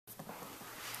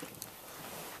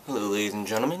Hello ladies and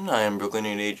gentlemen, I am Brooklyn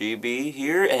AGB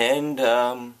here,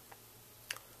 and,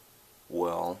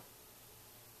 well,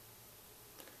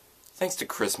 thanks to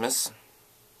Christmas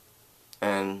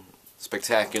and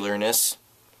spectacularness,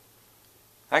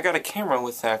 I got a camera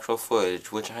with actual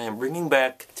footage, which I am bringing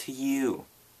back to you.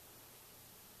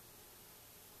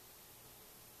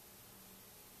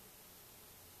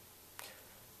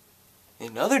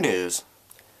 In other news,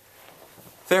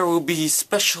 there will be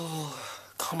special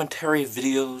commentary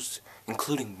videos,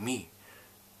 including me,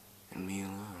 and me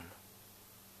alone.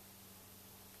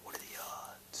 What are the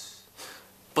odds?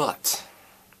 But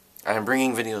I am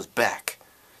bringing videos back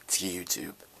to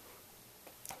YouTube.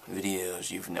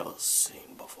 Videos you've never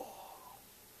seen before.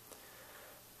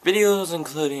 Videos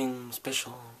including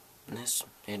specialness.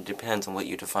 It depends on what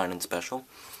you define in special.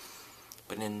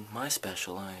 But in my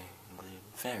special, I include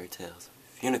fairy tales,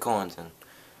 unicorns, and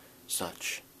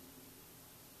such.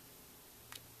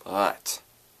 But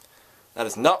that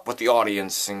is not what the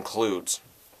audience includes.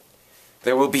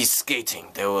 There will be skating,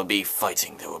 there will be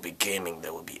fighting, there will be gaming,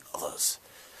 there will be others.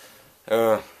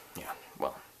 Yeah,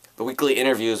 well, the weekly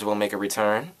interviews will make a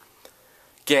return.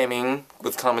 Gaming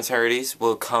with commentaries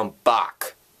will come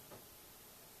back.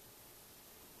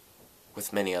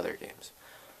 With many other games.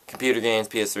 Computer games,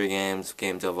 PS3 games,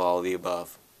 games of all of the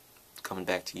above. Coming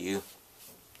back to you.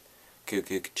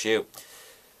 Coo-coo-ca-choo.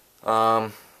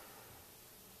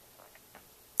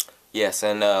 Yes,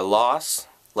 and Loss,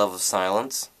 Love of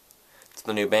Silence. It's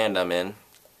the new band I'm in.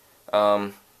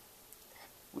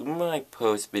 We might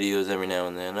post videos every now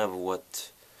and then of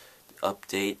what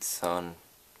updates on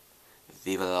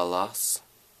Viva la Loss.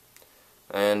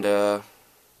 And,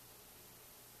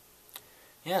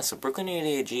 yeah, so Brooklyn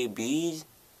AGB,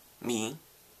 me,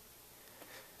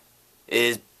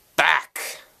 is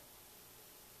back.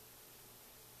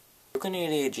 Brooklyn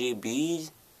AGB,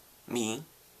 me,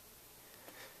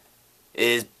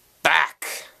 is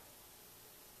back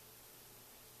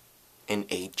in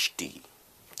HD.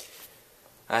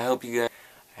 I hope you guys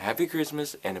have a Happy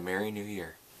Christmas and a Merry New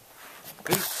Year.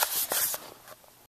 Peace.